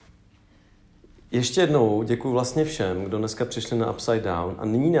Ještě jednou děkuji vlastně všem, kdo dneska přišli na Upside Down a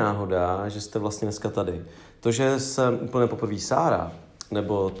není náhoda, že jste vlastně dneska tady. To, že jsem úplně poprvé Sára,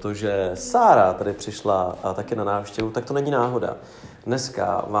 nebo to, že Sára tady přišla a taky na návštěvu, tak to není náhoda.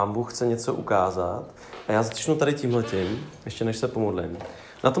 Dneska vám Bůh chce něco ukázat a já začnu tady tímhletím, ještě než se pomodlím.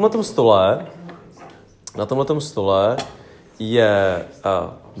 Na tomhletom stole je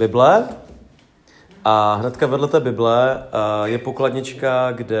Bible a hnedka vedle té Bible je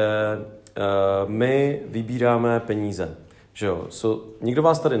pokladnička, kde my vybíráme peníze. Že jo? Nikdo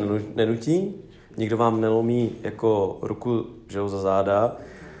vás tady nenutí, nikdo vám nelomí jako ruku, že jo, za záda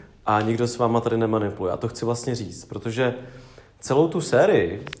a nikdo s váma tady nemanipuluje. A to chci vlastně říct, protože celou tu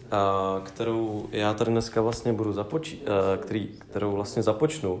sérii, kterou já tady dneska vlastně budu kterou vlastně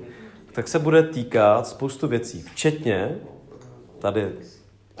započnu, tak se bude týkat spoustu věcí, včetně tady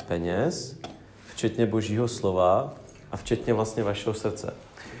peněz, včetně Božího slova a včetně vlastně vašeho srdce.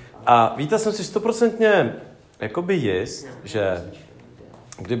 A víte, jsem si 100% jakoby jist, že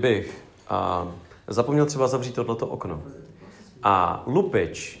kdybych zapomněl třeba zavřít tohleto okno a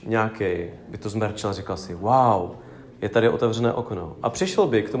lupič nějaký by to zmerčil a říkal si, wow, je tady otevřené okno. A přišel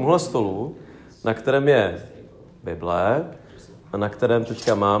by k tomuhle stolu, na kterém je Bible a na kterém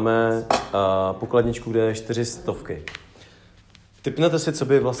teďka máme pokladničku, kde je 400. Tipnete si, co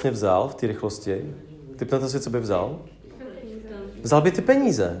by vlastně vzal v té rychlosti? Tipnete si, co by vzal? Vzal by ty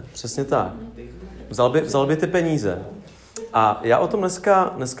peníze, přesně tak. Vzal by ty peníze. A já o tom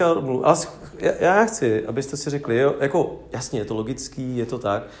dneska mluvím. Ale já chci, abyste si řekli, jo, jako jasně, je to logický, je to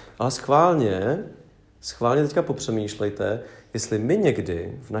tak, ale schválně teďka popřemýšlejte, jestli my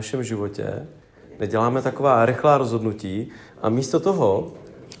někdy v našem životě neděláme taková rychlá rozhodnutí a místo toho,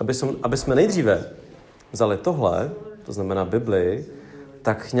 aby jsme nejdříve vzali tohle, to znamená Bibli,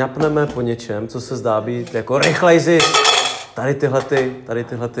 tak chňapneme po něčem, co se zdá být jako rychlej zisk. Tady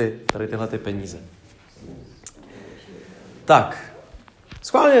tyhle peníze. Tak,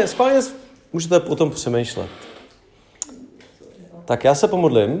 schválně můžete o tom přemýšlet. Tak já se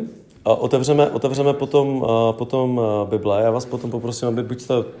pomodlím a otevřeme potom Bible. Já vás potom poprosím, aby buď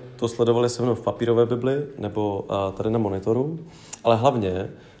jste to sledovali se mnou v papírové Bibli, nebo tady na monitoru, ale hlavně,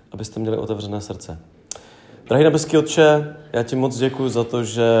 abyste měli otevřené srdce. Drahý nebeský Otče, já ti moc děkuji za to,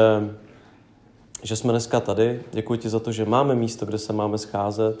 že jsme dneska tady. Děkuji ti za to, že máme místo, kde se máme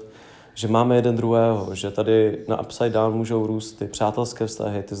scházet, že máme jeden druhého, že tady na Upside Down můžou růst ty přátelské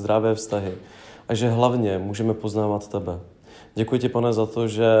vztahy, ty zdravé vztahy a že hlavně můžeme poznávat tebe. Děkuji ti, Pane, za to,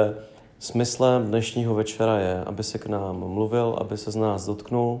 že smyslem dnešního večera je, aby se k nám mluvil, aby se z nás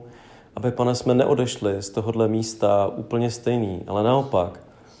dotknul, aby, Pane, jsme neodešli z tohohle místa úplně stejný, ale naopak,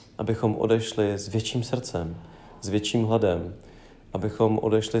 abychom odešli s větším srdcem, s větším hladem, abychom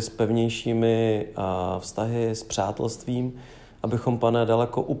odešli s pevnějšími vztahy, s přátelstvím, abychom, Pane,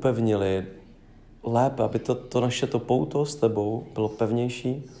 daleko upevnili lépe, aby to naše pouto s tebou bylo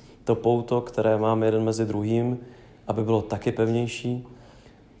pevnější, to pouto, které máme jeden mezi druhým, aby bylo taky pevnější,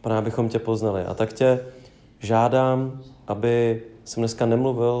 Pane, abychom tě poznali. A tak tě žádám, aby jsem dneska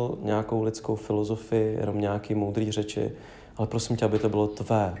nemluvil nějakou lidskou filozofii, jenom nějaký moudrý řeči, ale prosím tě, aby to bylo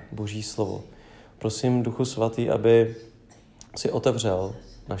tvé Boží slovo. Prosím, Duchu Svatý, aby si otevřel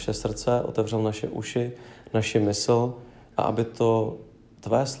naše srdce, otevřel naše uši, naši mysl a aby to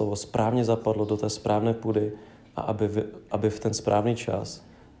tvé slovo správně zapadlo do té správné půdy a aby v ten správný čas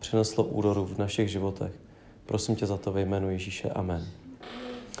přineslo úrodu v našich životech. Prosím tě za to ve jménu Ježíše. Amen.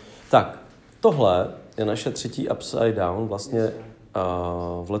 Tak, tohle je naše 3. Upside Down vlastně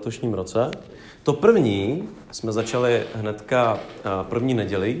v letošním roce. To první jsme začali hnedka první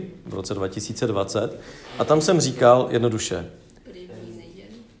neděli v roce 2020 a tam jsem říkal jednoduše.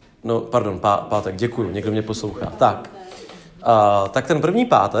 No, pardon, pátek, děkuju, někdo mě poslouchá. Tak ten první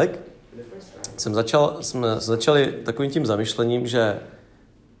pátek jsme začali takovým tím zamyšlením, že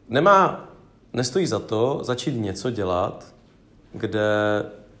nestojí za to začít něco dělat,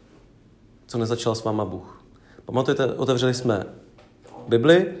 co nezačal s váma Bůh. Pamatujete, otevřeli jsme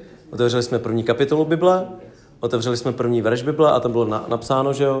Bibli, otevřeli jsme první kapitolu Bible, otevřeli jsme první verš Bible a tam bylo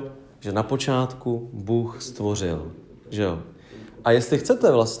napsáno, že na počátku Bůh stvořil. Že jo? A jestli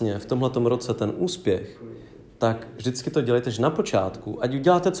chcete vlastně v tomhletom roce ten úspěch, tak vždycky to dělejte, že na počátku, ať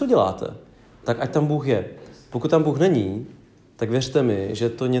uděláte, co děláte, tak ať tam Bůh je. Pokud tam Bůh není, tak věřte mi, že je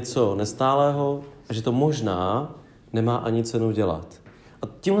to něco nestálého a že to možná nemá ani cenu dělat. A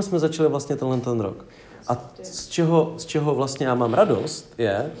tímhle jsme začali vlastně ten rok. A z čeho vlastně já mám radost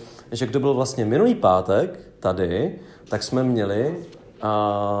je, že kdo byl vlastně minulý pátek tady, tak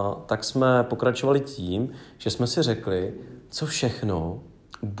jsme pokračovali tím, že jsme si řekli, co všechno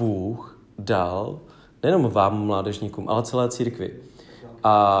Bůh dal nejenom vám, mládežníkům, ale celé církvi.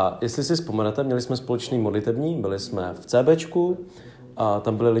 A jestli si vzpomenete, měli jsme společný modlitební, byli jsme v CBčku, a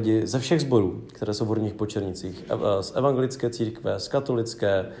tam byli lidi ze všech sborů, které jsou v Horních Počernicích. Z evangelické církve, z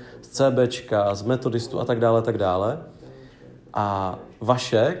katolické, z CBčka, z metodistů a tak dále, a tak dále. A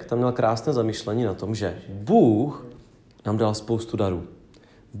Vašek tam měl krásné zamyšlení na tom, že Bůh nám dal spoustu darů.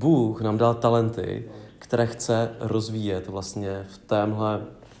 Bůh nám dal talenty, které chce rozvíjet vlastně v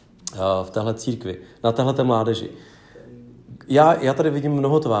téhle církvi, na téhleté mládeži. Já tady vidím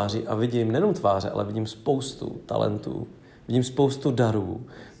mnoho tváří a vidím nejenom tváře, ale vidím spoustu talentů, vidím spoustu darů,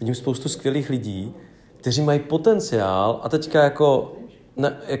 vidím spoustu skvělých lidí, kteří mají potenciál a teďka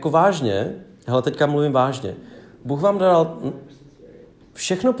jako vážně, teďka mluvím vážně, Bůh vám dal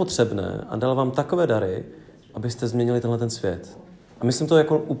všechno potřebné a dal vám takové dary, abyste změnili tenhle ten svět. A myslím to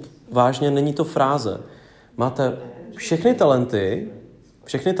jako vážně, není to fráze. Máte všechny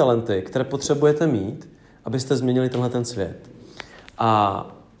talenty, které potřebujete mít, abyste změnili tenhle ten svět. A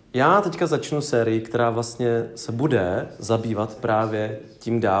já teďka začnu sérii, která vlastně se bude zabývat právě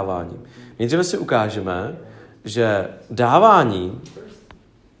tím dáváním. Nejdříve si ukážeme, že dávání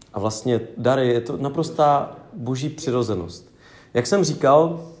a vlastně dary je to naprostá boží přirozenost. Jak jsem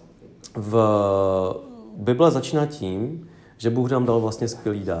říkal, Bible začíná tím, že Bůh nám dal vlastně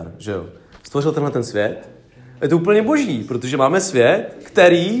skvělý dar, že jo? Stvořil tenhle ten svět. Je to úplně boží, protože máme svět,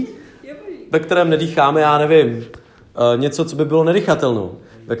 ve kterém nedýcháme, já nevím, něco, co by bylo nedýchatelné,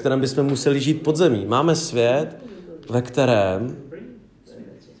 ve kterém bychom museli žít pod zemí. Máme svět, ve kterém...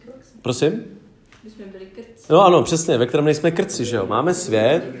 Prosím? No ano, přesně, ve kterém nejsme krci, že jo?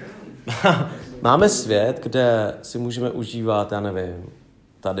 Máme svět, kde si můžeme užívat, já nevím,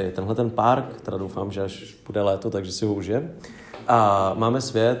 tady tenhle ten park, teda doufám, že až bude léto, takže si ho užijeme. A máme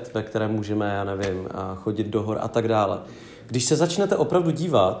svět, ve kterém můžeme, já nevím, chodit do hor a tak dále. Když se začnete opravdu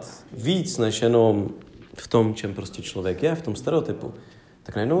dívat víc než jenom v tom, čem prostě člověk je, v tom stereotypu,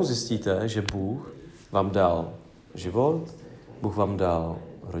 tak najednou zjistíte, že Bůh vám dal život, Bůh vám dal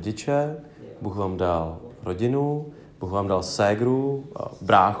rodiče, Bůh vám dal rodinu, Bůh vám dal ségru,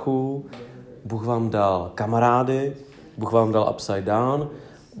 bráchu, Bůh vám dal kamarády, Bůh vám dal upside down,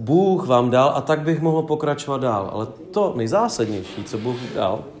 Bůh vám dal, a tak bych mohl pokračovat dál. Ale to nejzásadnější, co Bůh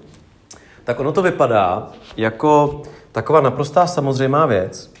dal, tak ono to vypadá jako taková naprostá samozřejmá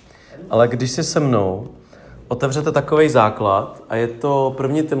věc, ale když si se mnou otevřete takovej základ, a je to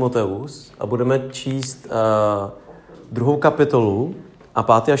 1. Timoteus, a budeme číst 2. kapitolu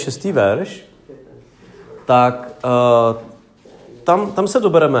a 5. a 6. verš, tak tam se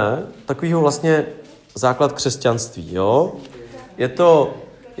dobereme takovýho vlastně základ křesťanství, jo? Je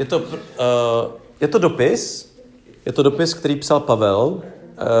to dopis, který psal Pavel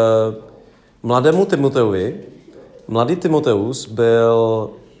mladému Timoteovi. Mladý Timoteus byl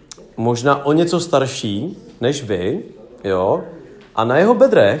možná o něco starší než vy, jo? A na jeho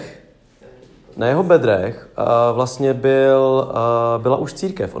bedrech vlastně byla už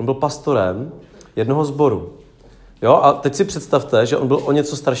církev. On byl pastorem jednoho sboru. Jo? A teď si představte, že on byl o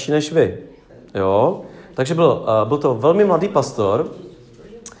něco starší než vy. Jo? Takže byl to velmi mladý pastor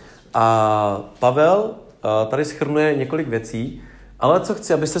a Pavel tady shrnuje několik věcí, ale co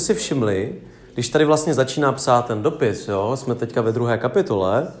chci, abyste si všimli, když tady vlastně začíná psát ten dopis, jo? Jsme teďka ve 2.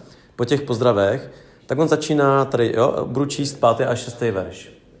 kapitole, po těch pozdravech, tak on začíná tady, jo? Budu číst 5. a 6.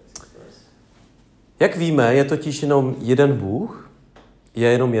 verš. Jak víme, je totiž jenom jeden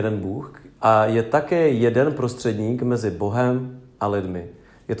Bůh, a je také jeden prostředník mezi Bohem a lidmi.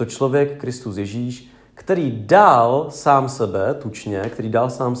 Je to člověk Kristus Ježíš, který dal sám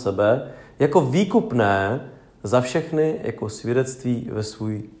sebe jako výkupné za všechny, jako svědectví ve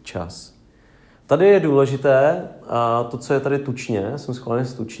svůj čas. Tady je důležité, a to, co je tady tučně, jsem schválně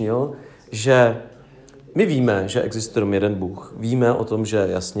stučnil, že my víme, že existuje jeden Bůh. Víme o tom, že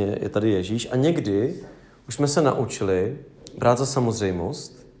jasně je tady Ježíš a někdy už jsme se naučili brát za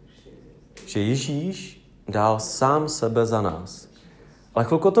samozřejmost, že Ježíš dal sám sebe za nás. Ale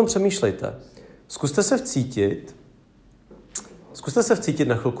chvilku o tom přemýšlejte. Zkuste se vcítit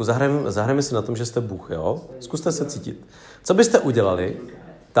na chvilku. Zahrajeme si na tom, že jste Bůh, jo? Zkuste se cítit. Co byste udělali?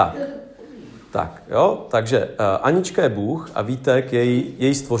 Tak, jo? Takže Anička je Bůh a Vítek je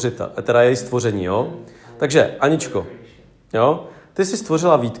její stvořitel, teda její stvoření, jo? Takže Aničko, jo? Ty jsi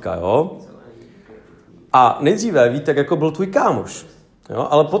stvořila Vítka, jo? A nejdříve Vítek jako byl tvůj kámoš, jo?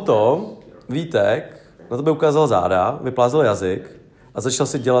 Ale potom Vítek na tebe ukázal záda, vyplázel jazyk a začal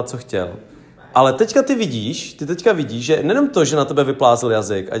si dělat, co chtěl. Ale ty teďka vidíš, že nejenom to, že na tebe vyplázel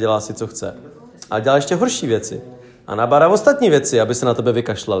jazyk a dělá si, co chce, ale dělá ještě horší věci. A nabádá ostatní věci, aby se na tebe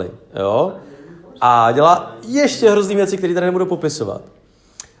vykašlali, jo? A dělá ještě hrozný věci, které tady nebudu popisovat.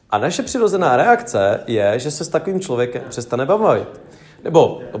 A naše přirozená reakce je, že se s takovým člověkem přestane bavit.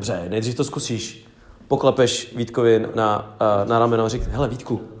 Nebo, dobře, nejdřív to zkusíš. Poklepeš Vítkovi na rameno a řekl, hele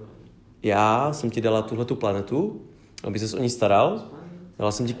Vítku, já jsem ti dala tuhletu planetu, aby ses o ní staral.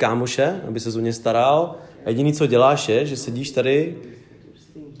 Dala jsem ti kámoše, aby ses o ně staral. A jediný, co děláš, je, že sedíš tady,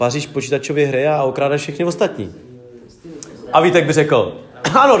 paříš počítačové hry a okrádáš všechny ostatní. A Vítek by řekl,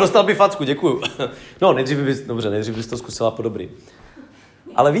 ano, dostal by facku, děkuju. No, nejdřív bys to zkusila po dobrý.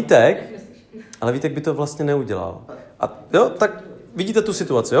 Ale Vítek by to vlastně neudělal. A jo, tak vidíte tu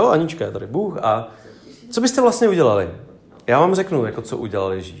situaci, jo? Anička je tady Bůh a co byste vlastně udělali? Já vám řeknu, jako co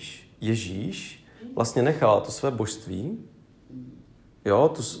udělal Ježíš. Ježíš vlastně nechal to své božství,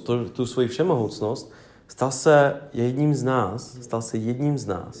 jo, tu svoji všemohoucnost, stal se jedním z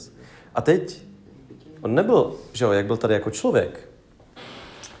nás. A teď, on nebyl, že jo, jak byl tady jako člověk,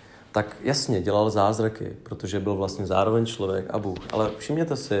 tak jasně dělal zázraky, protože byl vlastně zároveň člověk a Bůh. Ale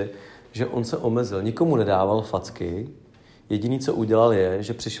všimněte si, že on se omezil, nikomu nedával facky, jediný, co udělal je,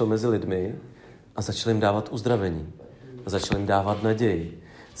 že přišel mezi lidmi a začal jim dávat uzdravení. A začal jim dávat naději.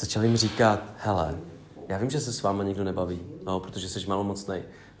 Začal jim říkat, hele, já vím, že se s váma nikdo nebaví, no, protože jsi malomocnej.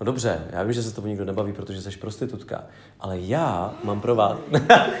 No dobře, já vím, že se s tebou nikdo nebaví, protože jsi prostitutka, ale já mám pro vás.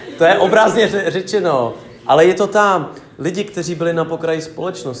 To je obrazně řečeno, ale je to tam. Lidi, kteří byli na pokraji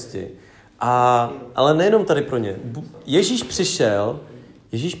společnosti. Ale nejenom tady pro ně. Ježíš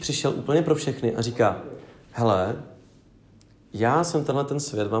přišel úplně pro všechny a říká, hele, já jsem ten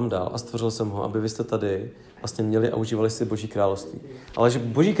svět vám dal a stvořil jsem ho, aby vy jste tady vlastně měli a užívali si Boží království. Ale že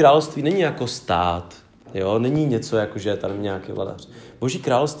Boží království není jako stát, jo? Není něco jako, že je tady nějaký vladař. Boží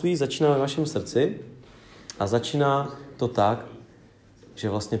království začíná ve vašem srdci a začíná to tak, že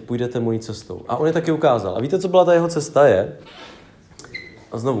vlastně půjdete mojí cestou. A on je taky ukázal. A víte, co byla ta jeho cesta je?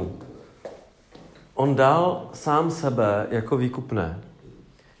 A znovu. On dal sám sebe jako výkupné.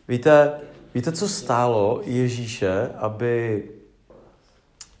 Víte, co stálo Ježíše,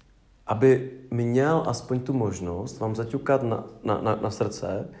 aby měl aspoň tu možnost vám zaťukat na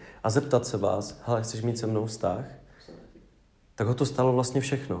srdce a zeptat se vás, hele, chceš mít se mnou vztah? Tak ho to stálo vlastně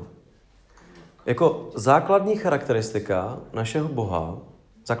všechno. Jako základní charakteristika našeho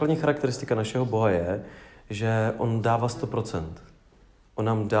Boha je, že on dává 100%. On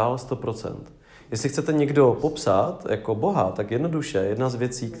nám dal 100%. Jestli chcete někdo popsat jako Boha, tak jednoduše jedna z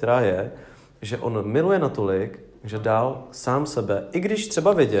věcí, která je, že on miluje natolik, že dal sám sebe, i když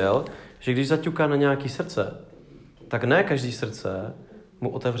třeba věděl, že když zaťuká na nějaký srdce, tak ne každý srdce mu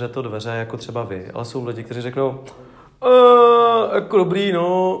otevře to dveře jako třeba vy, ale jsou lidi, kteří řeknou, jako dobrý,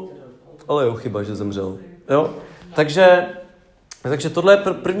 no, ale jo, chyba, že zemřel. Jo? Takže tohle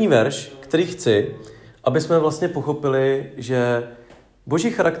je první verš, který chci, aby jsme vlastně pochopili, že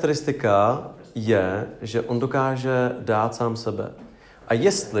Boží charakteristika je, že on dokáže dát sám sebe. A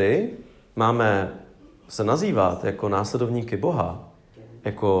jestli máme se nazývat jako následovníky Boha,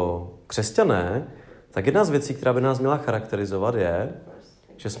 jako křesťané, tak jedna z věcí, která by nás měla charakterizovat, je,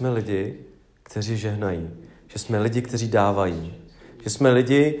 že jsme lidi, kteří žehnají. Že jsme lidi, kteří dávají. Že jsme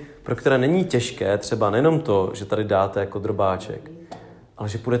lidi, pro které není těžké třeba nejenom to, že tady dáte jako drobáček, ale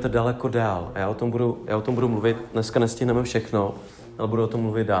že půjdete daleko dál. A já o tom budu mluvit, dneska nestihneme všechno, ale budu o tom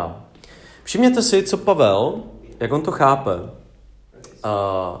mluvit dál. Všimněte si, co Pavel, jak on to chápe.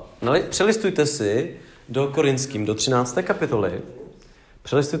 Přelistujte si do Korinským, do 13. kapitoly.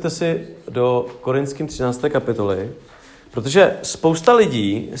 Přelistujte si do Korinským 13. kapitoly, protože spousta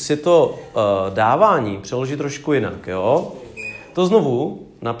lidí si to dávání přeloží trošku jinak, jo? To znovu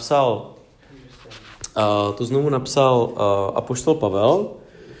napsal apoštol Pavel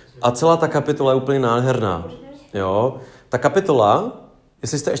a celá ta kapitola je úplně nádherná, jo? Ta kapitola,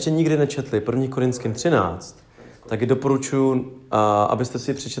 jestli jste ještě nikdy nečetli 1. Korinským 13, tak ji doporučuji, abyste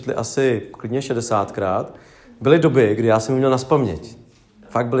si ji přečetli asi klidně 60krát. Byly doby, kdy já jsem ji měl nazpaměť.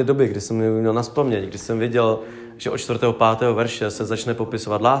 Fakt byly doby, kdy jsem ji měl nazpaměť, kdy jsem věděl, že od 4. 5. verše se začne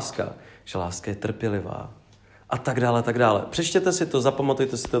popisovat láska, že láska je trpělivá a tak dále, tak dále. Přečtěte si to,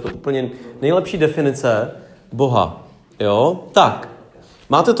 zapamatujte si to, je to úplně nejlepší definice Boha. Jo? Tak,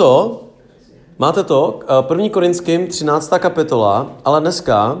 máte to? 1. Korinským 13. kapitola, ale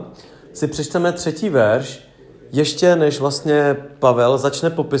dneska si přečteme 3. verš, ještě než vlastně Pavel začne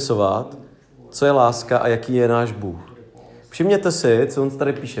popisovat, co je láska a jaký je náš Bůh. Všimněte si, co on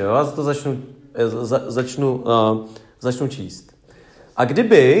tady píše, jo? Já za to začnu číst. A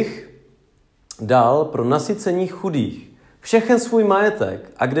kdybych dal pro nasycení chudých všechen svůj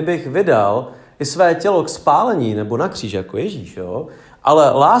majetek a kdybych vydal i své tělo k spálení nebo na kříž jako Ježíš, jo?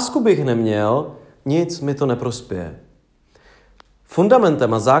 Ale lásku bych neměl, nic mi to neprospěje.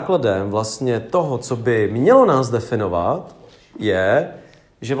 Fundamentem a základem vlastně toho, co by mělo nás definovat, je,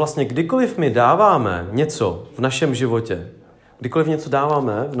 že vlastně kdykoliv my dáváme něco v našem životě, kdykoliv něco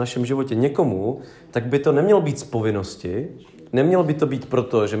dáváme v našem životě někomu, tak by to nemělo být z povinnosti, nemělo by to být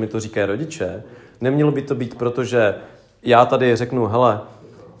proto, že mi to říkají rodiče, nemělo by to být proto, že já tady řeknu, hele,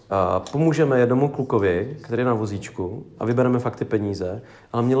 pomůžeme jednomu klukovi, který je na vozíčku a vybereme fakt ty peníze,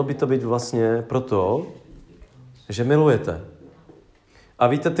 ale mělo by to být vlastně proto, že milujete. A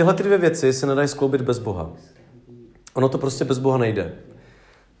víte, tyhle dvě věci se nedají skloubit bez Boha. Ono to prostě bez Boha nejde.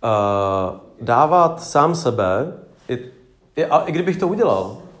 Dávat sám sebe, i kdybych to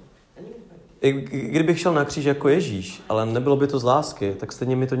udělal, i kdybych šel na kříž jako Ježíš, ale nebylo by to z lásky, tak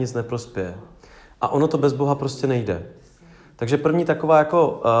stejně mi to nic neprospěje. A ono to bez Boha prostě nejde. Takže první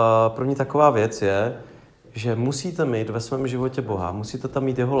taková věc je, že musíte mít ve svém životě Boha, musíte tam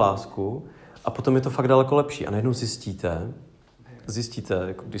mít jeho lásku a potom je to fakt daleko lepší. A najednou zjistíte,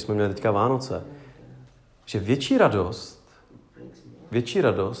 jako když jsme měli teďka Vánoce, že větší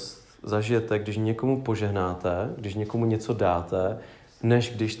radost zažijete, když někomu požehnáte, když někomu něco dáte,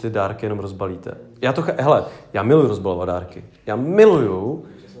 než když ty dárky jenom rozbalíte. Já miluju rozbalovat dárky. Já miluju,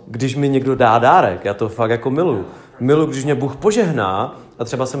 když mi někdo dá dárek. Já to fakt jako miluju. Miluju, když mě Bůh požehná a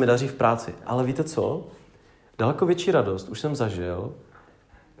třeba se mi daří v práci. Ale víte co? Daleko větší radost už jsem zažil,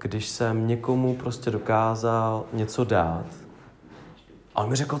 když jsem někomu prostě dokázal něco dát. A on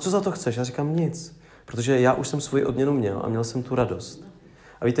mi řekl, co za to chceš? Já říkám nic. Protože já už jsem svoji odměnu měl a měl jsem tu radost.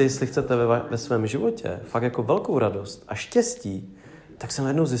 A víte, jestli chcete ve svém životě fakt jako velkou radost a štěstí, tak jsem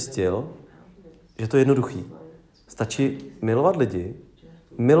najednou zjistil, že to je jednoduchý. Stačí milovat lidi,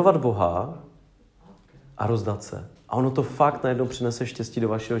 milovat Boha a rozdat se. A ono to fakt najednou přinese štěstí do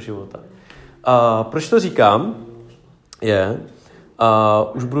vašeho života. Proč to říkám?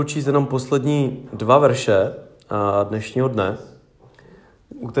 Už budu číst jenom poslední 2 verše dnešního dne,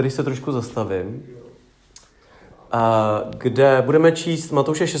 u kterých se trošku zastavím, kde budeme číst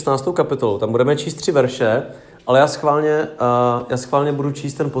Matouše 16. kapitolu. Tam budeme číst 3 verše, ale já schválně budu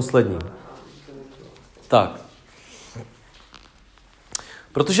číst ten poslední. Tak.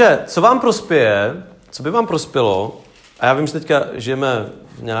 Protože co by vám prospělo, a já vím, že teďka žijeme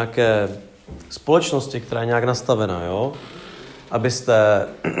v nějaké společnosti, která je nějak nastavená, jo? Abyste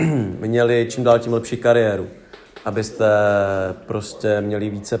měli čím dál tím lepší kariéru, abyste prostě měli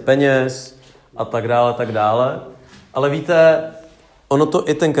více peněz a tak dále. Ale víte, ono to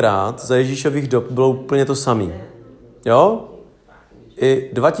i tenkrát za Ježíšových dob bylo úplně to samé. Jo? I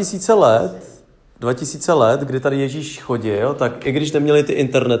 2000 let, kdy tady Ježíš chodil, tak i když neměli ty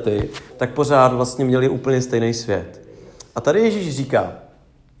internety, tak pořád vlastně měli úplně stejný svět. A tady Ježíš říká,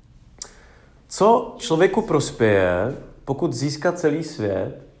 co člověku prospěje, pokud získá celý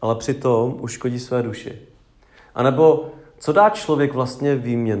svět, ale přitom uškodí své duši. A nebo co dá člověk vlastně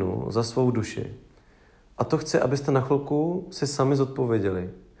výměnu za svou duši. A to chci, abyste na chvilku si sami zodpověděli.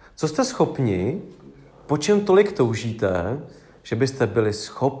 Co jste schopni, po čem tolik toužíte, že byste byli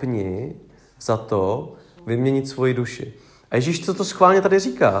schopni za to vyměnit svoji duši. A Ježíš co to schválně tady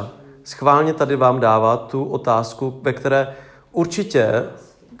říká? Schválně tady vám dává tu otázku, ve které určitě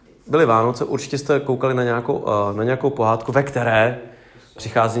byly Vánoce, určitě jste koukali na nějakou pohádku, ve které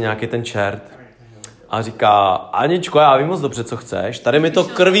přichází nějaký ten čert a říká, Aničko, já vím moc dobře, co chceš, tady mi to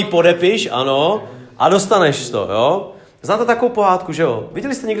krví podepiš, ano, a dostaneš to, jo? Znáte takovou pohádku, že jo?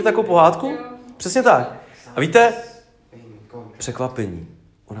 Viděli jste někdy takovou pohádku? Přesně tak. A víte, překvapení.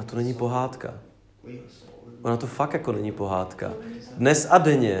 Ona to není pohádka. Ona to fakt jako není pohádka. Dnes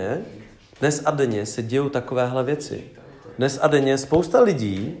a denně se dějou takovéhle věci. Dnes a denně spousta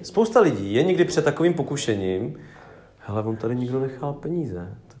lidí je někdy před takovým pokušením, hele, on tady nikdo nechal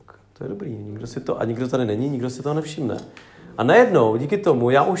peníze, tak to je dobrý, nikdo tady není, nikdo si toho nevšimne. A najednou, díky tomu,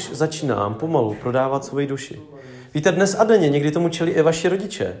 já už začínám pomalu prodávat svoji duši. Víte, dnes a denně někdy tomu čelí i vaši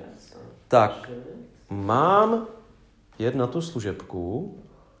rodiče. Tak, mám jet na tu služebku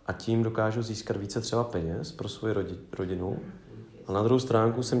a tím dokážu získat více třeba peněz pro svoji rodinu. A na druhou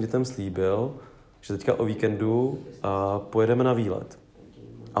stránku jsem dětem slíbil, že teďka o víkendu pojedeme na výlet.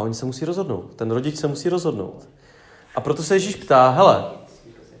 A oni se musí rozhodnout. Ten rodič se musí rozhodnout. A proto se Ježíš ptá, hele,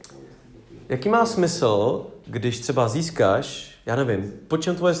 jaký má smysl, když třeba získáš, já nevím, po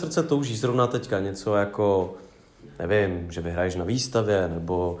čem tvoje srdce touží zrovna teďka něco jako, nevím, že vyhraješ na výstavě,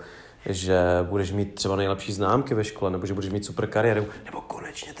 nebo že budeš mít třeba nejlepší známky ve škole, nebo že budeš mít super kariéru, nebo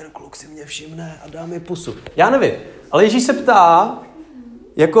konečně ten kluk si mě všimne a dá mi pusu. Já nevím, ale Ježíš se ptá,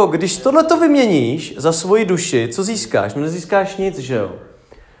 jako když tohleto vyměníš za svoji duši, co získáš? No nezískáš nic, že jo?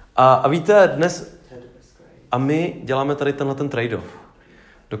 A víte, dnes, a my děláme tady tenhle ten trade-off.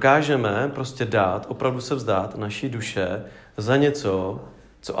 Dokážeme prostě opravdu se vzdát naší duše za něco,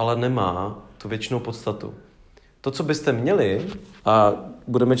 co ale nemá tu věčnou podstatu. To, co byste měli, a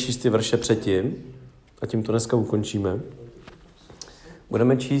budeme číst ty verše předtím, a tím to dneska ukončíme,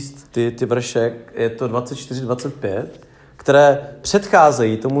 budeme číst ty verše, je to 24-25, které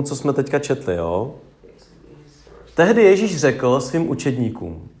předcházejí tomu, co jsme teďka četli, jo? Tehdy Ježíš řekl svým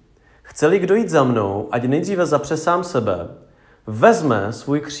učedníkům, chce-li kdo jít za mnou, ať nejdříve zapře sám sebe, vezme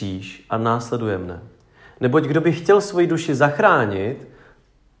svůj kříž a následuje mne. Neboť kdo by chtěl svoji duši zachránit,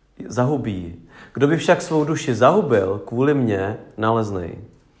 zahubí ji. Kdo by však svou duši zahubil, kvůli mně nalezne ji.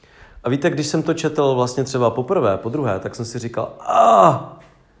 A víte, když jsem to četl vlastně třeba poprvé, podruhé, tak jsem si říkal,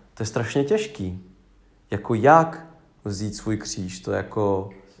 to je strašně těžký. Jako jak vzít svůj kříž? To jako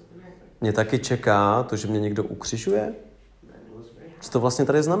mě taky čeká to, že mě někdo ukřižuje? Co to vlastně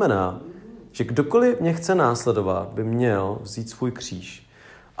tady znamená? Že kdokoliv mě chce následovat, by měl vzít svůj kříž.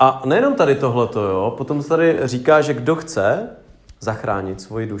 A nejenom tady tohleto, jo, potom se tady říká, že kdo chce zachránit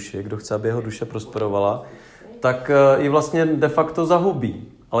svoji duši, kdo chce, aby jeho duše prosperovala, tak ji vlastně de facto zahubí.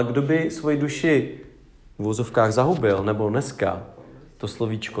 Ale kdo by svoji duši v uvozovkách zahubil, nebo dneska to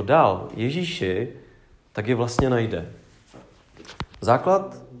slovíčko dal Ježíši, tak ji vlastně najde.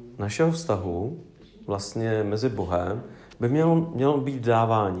 Základ našeho vztahu vlastně mezi Bohem by mělo být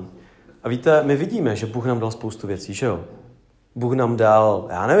dávání. A víte, my vidíme, že Bůh nám dal spoustu věcí, že jo? Bůh nám dal,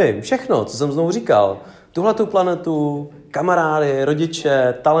 já nevím, všechno, co jsem znovu říkal. Tuhletu planetu, kamarády,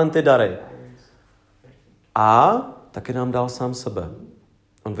 rodiče, talenty, dary. A taky nám dal sám sebe.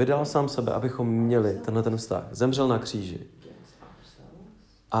 On vydal sám sebe, abychom měli ten vztah. Zemřel na kříži.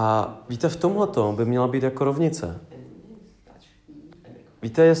 A víte, v tomhletom by měla být jako rovnice.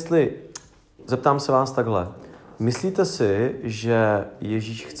 Víte, zeptám se vás takhle, myslíte si, že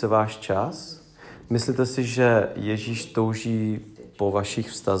Ježíš chce váš čas? Myslíte si, že Ježíš touží po vašich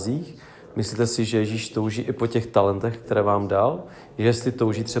vztazích? Myslíte si, že Ježíš touží i po těch talentech, které vám dal? Jestli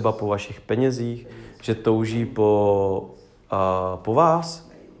touží třeba po vašich penězích? Že touží po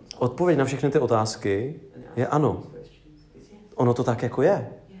vás? Odpověď na všechny ty otázky je ano. Ono to tak jako je.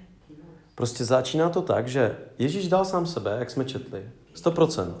 Prostě začíná to tak, že Ježíš dal sám sebe, jak jsme četli.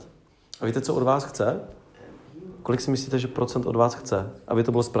 100%. A víte, co od vás chce? Kolik si myslíte, že procent od vás chce, aby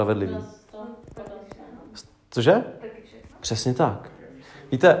to bylo spravedlivý? Cože? Přesně tak.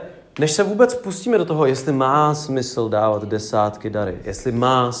 Víte, než se vůbec pustíme do toho, jestli má smysl dávat 10 dary, jestli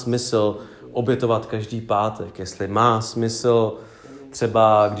má smysl obětovat každý pátek, jestli má smysl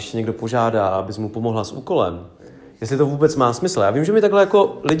třeba, když tě někdo požádá, abys mu pomohla s úkolem, jestli to vůbec má smysl. Já vím, že my takhle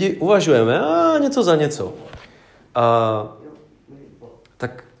jako lidi uvažujeme, něco za něco.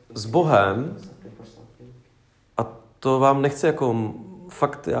 Tak s Bohem, a to vám nechci jako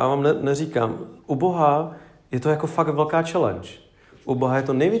fakt, já vám neříkám, u Boha je to jako fakt velká challenge. U Boha je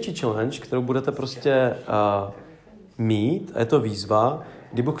to největší challenge, kterou budete prostě mít, a je to výzva,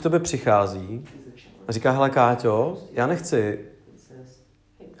 kdy Bůh k tobě přichází a říká, hele Káťo, já nechci,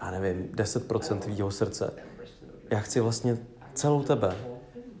 10% tvýho srdce. Já chci vlastně celou tebe.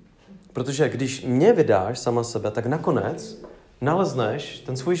 Protože když mě vydáš sama sebe, tak nakonec nalezneš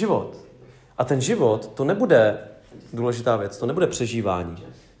ten svůj život. A ten život, to nebude důležitá věc, to nebude přežívání.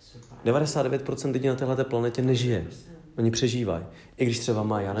 99% lidí na téhleté planetě nežije. Oni přežívají. I když třeba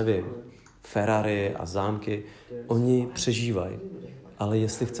mají, Ferrari a zámky, oni přežívají. Ale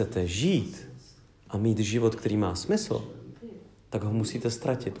jestli chcete žít a mít život, který má smysl, tak ho musíte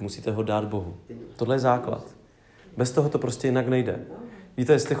ztratit, musíte ho dát Bohu. Tohle je základ. Bez toho to prostě jinak nejde.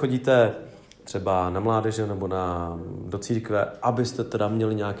 Víte, jestli chodíte třeba na mládeže nebo do církve, abyste teda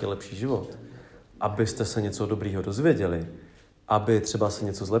měli nějaký lepší život, abyste se něco dobrýho dozvěděli, aby třeba se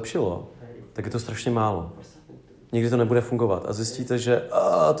něco zlepšilo, tak je to strašně málo. Nikdy to nebude fungovat a zjistíte, že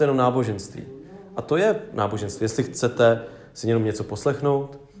to je jenom náboženství. A to je náboženství. Jestli chcete si jenom něco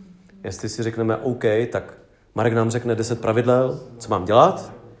poslechnout, jestli si řekneme OK, tak Marek nám řekne 10 pravidel, co mám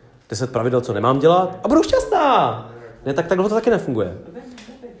dělat, 10 pravidel, co nemám dělat a budu šťastná. Ne, tak takhle to taky nefunguje.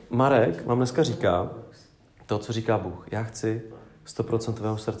 Marek vám dneska říká to, co říká Bůh. Já chci 100%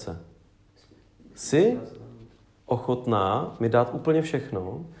 tvého srdce. Jsi ochotná mi dát úplně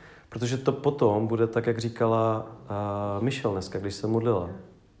všechno, protože to potom bude tak, jak říkala Michelle dneska, když se modlila.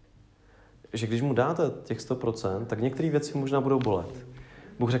 Že když mu dáte těch 100%, tak některé věci možná budou bolet.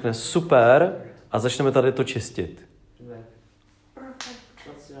 Bůh řekne super a začneme tady to čistit.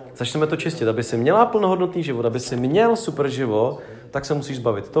 Začneme to čistit, aby si měla plnohodnotný život, aby si měl super život, tak se musíš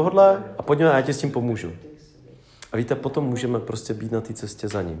zbavit tohodle a pojďme, a já ti s tím pomůžu. A víte, potom můžeme prostě být na té cestě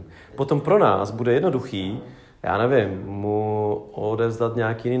za ním. Potom pro nás bude jednoduchý, mu odevzdat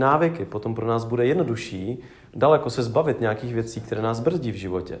nějaký jiný návyky. Potom pro nás bude jednodušší daleko se zbavit nějakých věcí, které nás brzdí v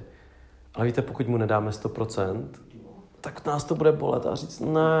životě. Ale víte, pokud mu nedáme 100%, tak nás to bude bolet a říct,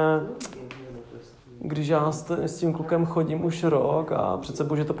 ne, když já s tím klukem chodím už rok a přece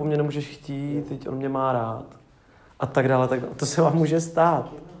bože to po mně nemůžeš chtít, teď on mě má rád. a tak dále, tak dále. To se vám může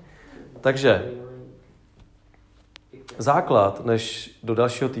stát. Takže základ, než do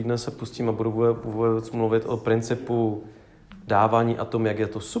dalšího týdne se pustím a budu vůbec mluvit o principu dávání a tom, jak je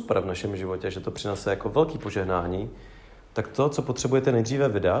to super v našem životě, že to přinese jako velký požehnání, tak to, co potřebujete nejdříve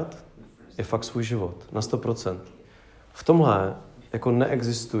vydat, je fakt svůj život. Na 100%. V tomhle jako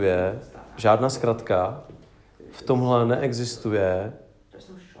neexistuje žádná zkratka, v tomhle neexistuje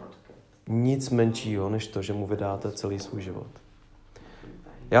nic menšího, než to, že mu vydáte celý svůj život.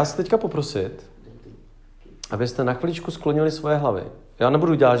 Já se teďka poprosit, abyste na chviličku sklonili svoje hlavy. Já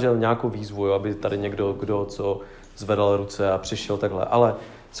nebudu dělat že nějakou výzvu, jo, aby tady někdo, kdo co zvedal ruce a přišel takhle, ale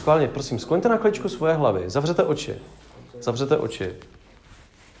schválně, prosím, skloňte na chviličku svoje hlavy, zavřete oči. Zavřete oči.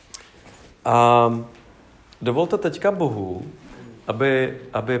 A dovolte teďka Bohu,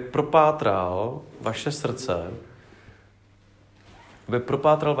 aby propátral vaše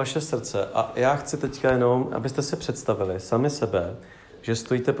srdce, a já chci teďka jenom, abyste si představili sami sebe, že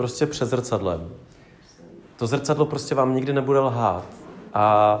stojíte prostě před zrcadlem. To zrcadlo prostě vám nikdy nebude lhát.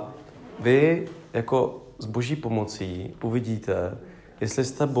 A vy jako s Boží pomocí uvidíte, jestli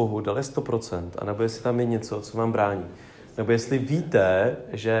jste Bohu dali 100%, anebo jestli tam je něco, co vám brání. Nebo jestli víte,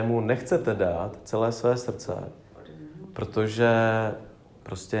 že mu nechcete dát celé své srdce, protože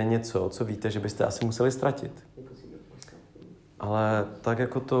prostě je něco, co víte, že byste asi museli ztratit. Ale tak,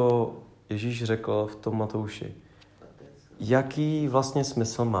 jako to Ježíš řekl v tom Matouši, jaký vlastně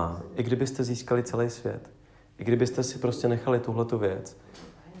smysl má, i kdybyste získali celý svět, i kdybyste si prostě nechali tuhletu věc,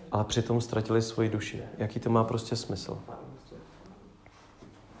 ale přitom ztratili svoji duši. Jaký to má prostě smysl?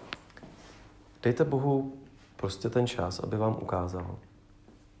 Dejte Bohu prostě ten čas, aby vám ukázal.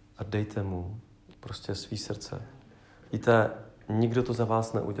 A dejte mu prostě svý srdce. Víte, nikdo to za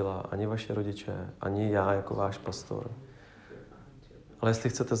vás neudělá, ani vaše rodiče, ani já jako váš pastor. Ale jestli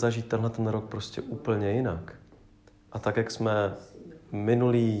chcete zažít tenhle ten rok prostě úplně jinak, a tak, jak jsme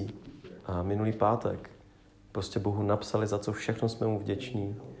minulý pátek prostě Bohu napsali, za co všechno jsme mu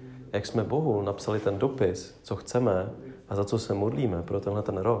vděční, jak jsme Bohu napsali ten dopis, co chceme a za co se modlíme pro tenhle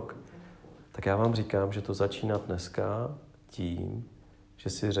ten rok, tak já vám říkám, že to začíná dneska tím, že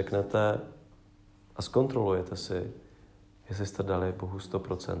si řeknete a zkontrolujete si, jestli jste dali Bohu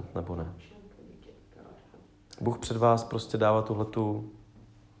 100% nebo ne. Bůh před vás prostě dává tuhletu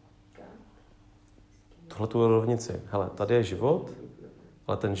rovnici. Hele, tady je život,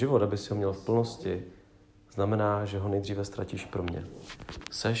 ale ten život, aby si ho měl v plnosti, znamená, že ho nejdříve ztratíš pro mě.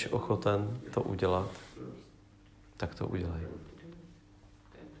 Seš ochoten to udělat, tak to udělej.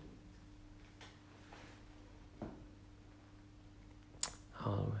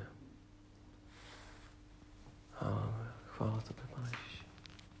 Haleluja. Haleluja. Chvála tobě, Pane Ježíši.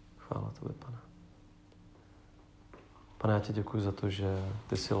 Chvála tobě, Pane. Pane, já ti děkuji za to, že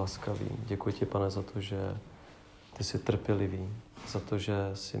ty jsi laskavý. Děkuji ti, Pane, za to, že ty jsi trpělivý. Za to,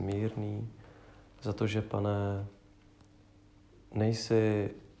 že jsi mírný. Za to, že, Pane,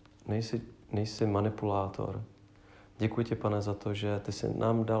 nejsi manipulátor. Děkuji ti, Pane, za to, že ty jsi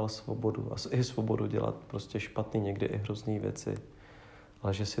nám dal svobodu. A i svobodu dělat prostě špatný, někdy i hrozný věci.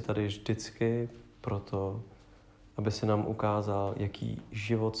 Ale že jsi tady vždycky proto, aby si nám ukázal, jaký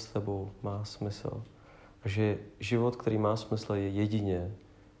život s tebou má smysl. A že život, který má smysl, je jedině,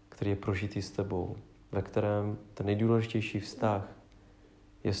 který je prožitý s tebou, ve kterém ten nejdůležitější vztah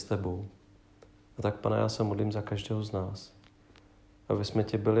je s tebou. A tak, Pane, já se modlím za každého z nás, aby jsme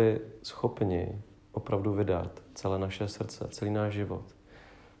ti byli schopni opravdu vydat celé naše srdce, celý náš život.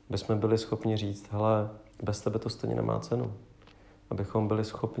 Aby jsme byli schopni říct, hele, bez tebe to stejně nemá cenu. Abychom byli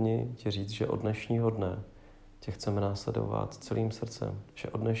schopni ti říct, že od dnešního dne tě chceme následovat celým srdcem. Že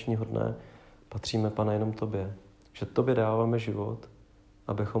od dnešního dne patříme, Pane, jenom tobě. Že tobě dáváme život,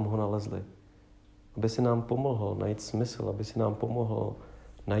 abychom ho nalezli. Aby si nám pomohl najít smysl, aby si nám pomohl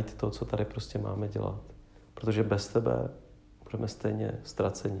najít to, co tady prostě máme dělat. Protože bez tebe budeme stejně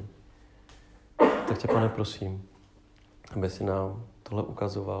ztraceni. Tak tě, Pane, prosím, aby si nám tohle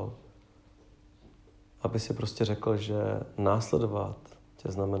ukazoval. Aby si prostě řekl, že následovat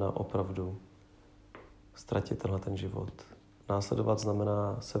tě znamená opravdu ztratit tenhle ten život. Následovat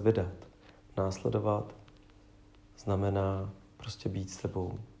znamená se vydat. Následovat znamená prostě být s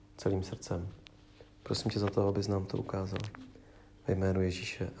tebou celým srdcem. Prosím tě za to, abys nám to ukázal. Ve jménu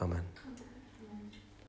Ježíše. Amen.